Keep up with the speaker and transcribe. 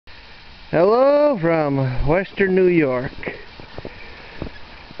Hello from Western New York.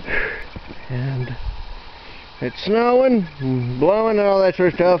 And it's snowing, and blowing and all that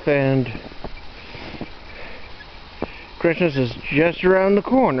sort of stuff, and Christmas is just around the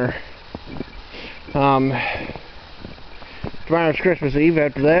corner. Tomorrow's Christmas Eve.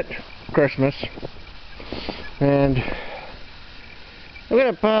 After that, Christmas. And I'm gonna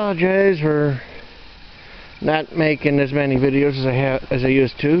apologize for not making as many videos as I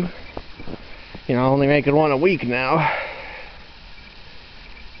used to. You know, only making one a week now.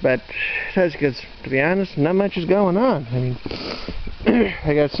 But that's because, to be honest, not much is going on. I mean,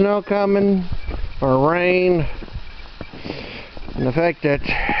 I got snow coming, or rain, and the fact that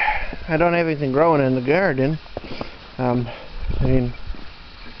I don't have anything growing in the garden. I mean,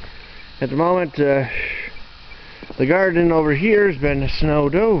 at the moment, the garden over here has been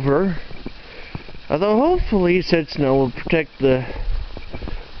snowed over. Although hopefully said snow will protect the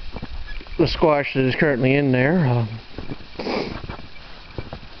squash that is currently in there.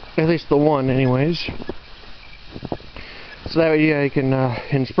 At least the one, anyways. So that way you can,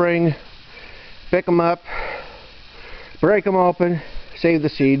 in spring, pick them up, break them open, save the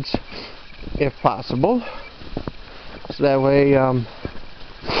seeds, if possible. So that way,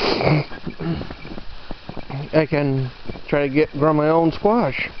 I can try to grow my own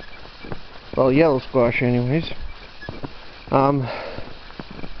squash. Well, yellow squash, anyways.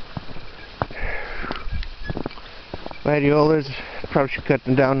 Gladiolas, probably should cut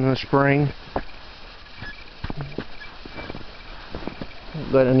them down in the spring.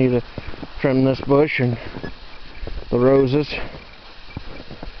 But I need to trim this bush and the roses.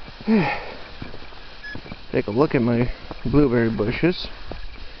 Take a look at my blueberry bushes.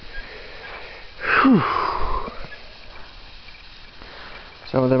 Whew.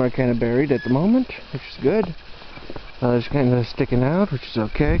 Some of them are kind of buried at the moment, which is good. Others kind of sticking out, which is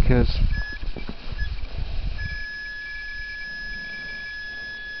okay, because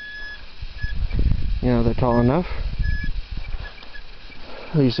you know, they're tall enough.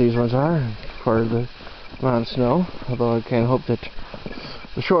 At least these ones are, for the amount of snow. Although I kind of hope that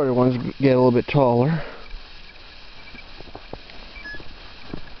the shorter ones get a little bit taller.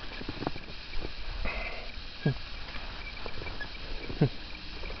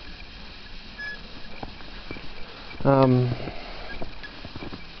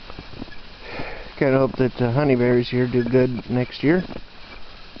 Kind of hope that the honeyberries here do good next year,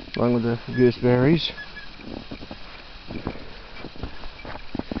 along with the gooseberries.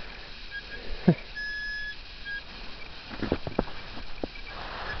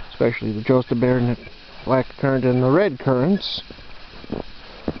 Especially the Josta Bear and the black currant and the red currants.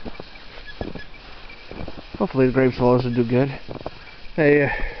 Hopefully the grapes will also do good.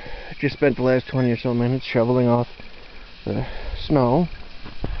 I just spent the last 20 or so minutes shoveling off the snow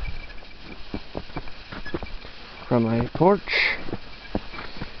from my porch.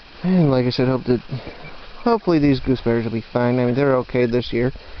 And like I said, hopefully these gooseberries will be fine. I mean, they're okay this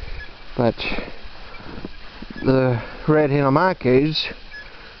year, but the red Hinnomaches,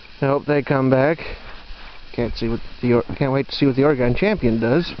 I hope they come back. Can't wait to see what the Oregon Champion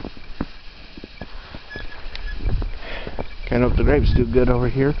does. Kind of hope the grapes do good over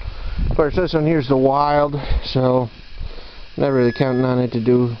here. Of course, this one here's the wild, so not really counting on it to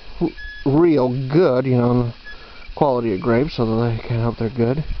do real good, you know, the quality of grapes, although I kind of hope they're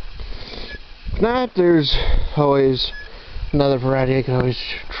good. If not, there's always another variety I could always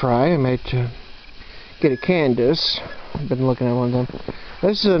try. I might get a Candace. I've been looking at one of them.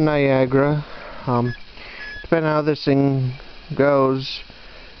 This is a Niagara. Depending on how this thing grows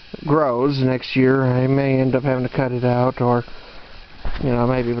next year, I may end up having to cut it out, or you know, I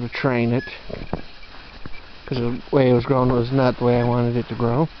might be able to train it, because the way it was grown was not the way I wanted it to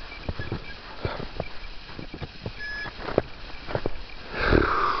grow.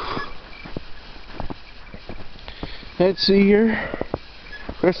 Let's see here.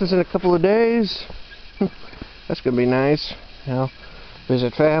 Christmas in a couple of days. That's gonna be nice. You know,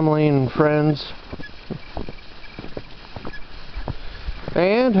 visit family and friends.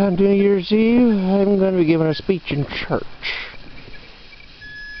 And on New Year's Eve, I'm going to be giving a speech in church.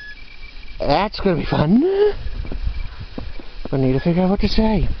 That's going to be fun. I need to figure out what to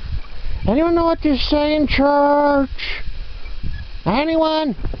say. Anyone know what to say in church?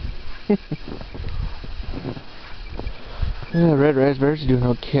 Anyone? Red raspberries are doing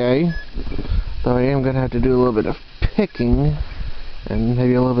okay. Though I am going to have to do a little bit of picking and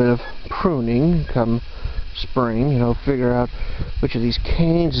maybe a little bit of pruning come spring, you know, figure out which of these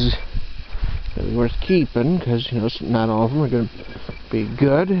canes is going to be worth keeping, because, you know, not all of them are going to be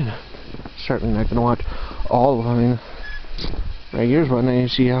good. Certainly not going to want all of them. I mean, right here's one, and you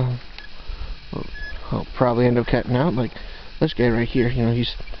see how I'll probably end up cutting out, like this guy right here. You know,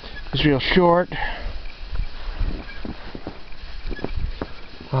 he's real short.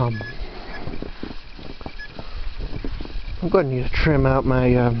 I'm going to need to trim out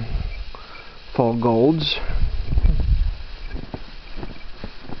my fall golds.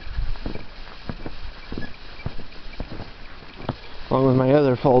 Along with my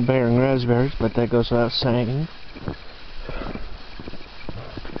other fall bearing raspberries, but that goes without saying.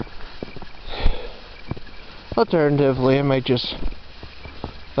 Alternatively, I might just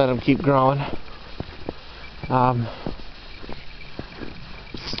let them keep growing. Gonna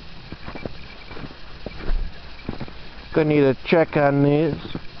need to check on these.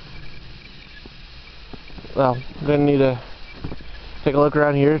 Well, gonna need to take a look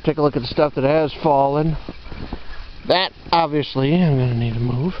around here, take a look at the stuff that has fallen. That, obviously, I'm gonna need to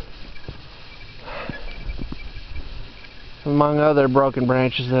move. Among other broken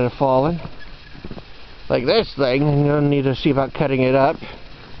branches that have fallen. Like this thing, I'm gonna need to see about cutting it up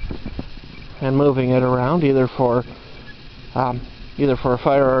and moving it around, either for a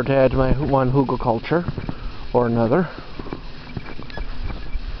fire or to add to my one hugelkultur or another.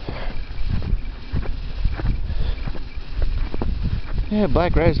 Yeah,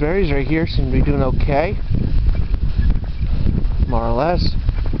 black raspberries right here seem to be doing okay, more or less.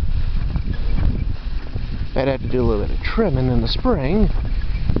 Might have to do a little bit of trimming in the spring,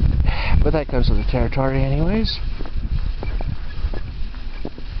 but that comes with the territory anyways.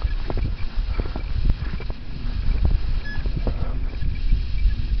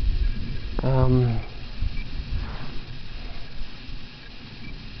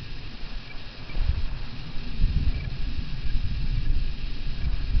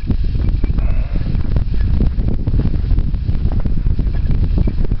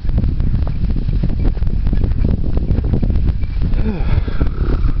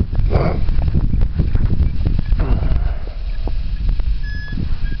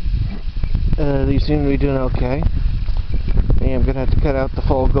 These seem to be doing okay. And I'm going to have to cut out the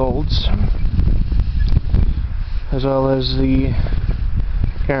fall golds, as well as the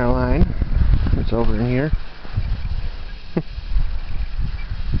Caroline. It's over in here.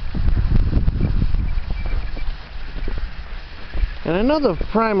 And I know the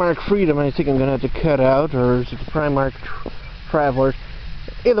Primark Freedom I think I'm going to have to cut out, or is it the Primark Traveler?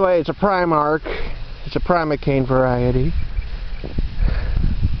 Either way, it's a Primark. It's a Primocane variety.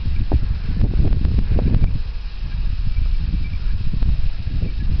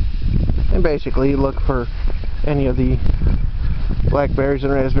 And basically look for any of the blackberries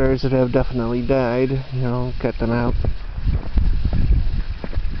and raspberries that have definitely died, you know, cut them out.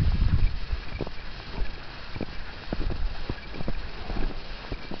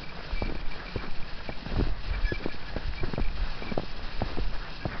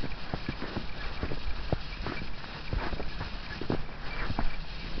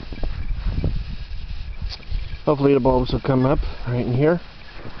 Hopefully the bulbs will come up right in here.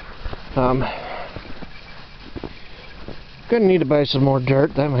 Gonna need to buy some more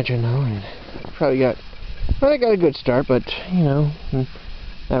dirt, that much I know. And probably got, well, I got a good start, but you know,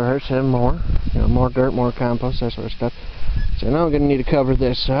 never hurts to have more. You know, more dirt, more compost, that sort of stuff. So now I'm gonna need to cover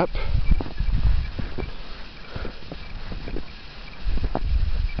this up.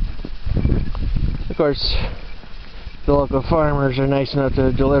 Of course, the local farmers are nice enough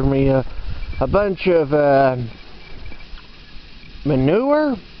to deliver me a bunch of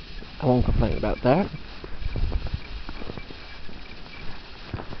manure. I won't complain about that.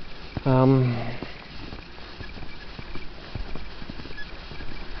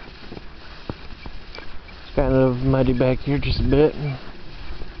 It's kind of muddy back here just a bit.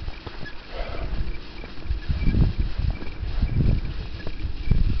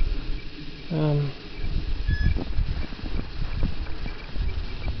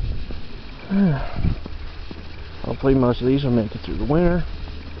 Hopefully most of these will make it through the winter.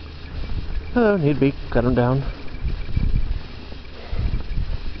 Oh, need be, cut them down.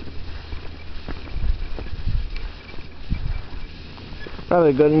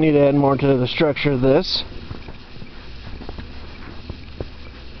 Probably going to need to add more to the structure of this.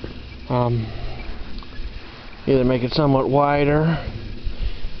 Either make it somewhat wider.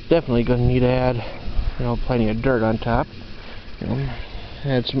 Definitely going to need to add, you know, plenty of dirt on top. You know,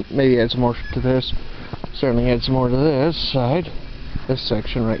 maybe add some more to this. Certainly add some more to this side, this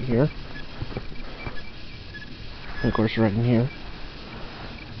section right here. And of course, right in here.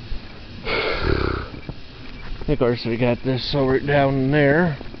 And of course, we got this over down in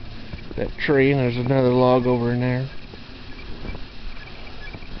there, that tree, and there's another log over in there.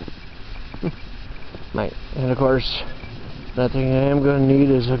 And of course, I think I am going to need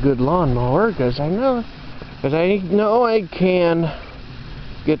is a good lawnmower, because I know I can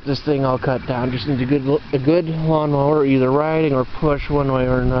get this thing all cut down. Just need a good lawnmower, either riding or push one way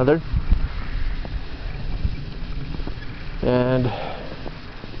or another. And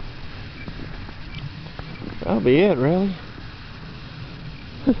that'll be it, really.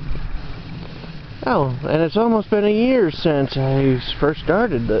 Oh, and it's almost been a year since I first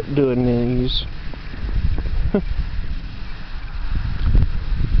started doing these.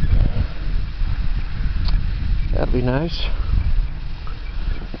 That'd be nice.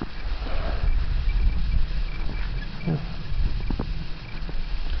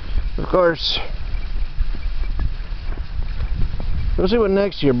 Of course, we'll see what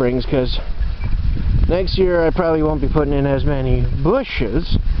next year brings, because next year I probably won't be putting in as many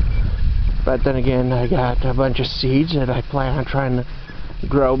bushes. But then again, I got a bunch of seeds that I plan on trying to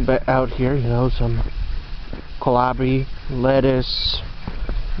grow out here. You know, some kohlrabi, lettuce,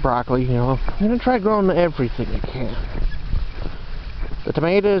 broccoli. You know, I'm gonna try growing everything I can. The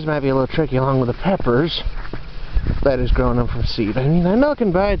tomatoes might be a little tricky, along with the peppers. That is growing them from seed. I mean, I know I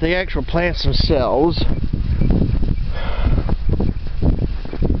can buy the actual plants themselves.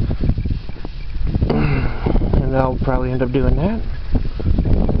 And I'll probably end up doing that.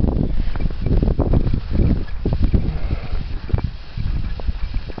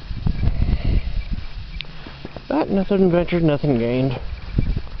 But nothing ventured, nothing gained.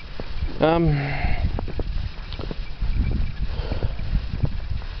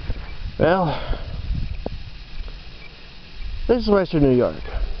 Well, this is Western New York.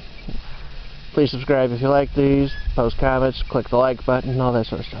 Please subscribe if you like these, post comments, click the like button, all that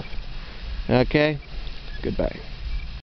sort of stuff. Okay? Goodbye.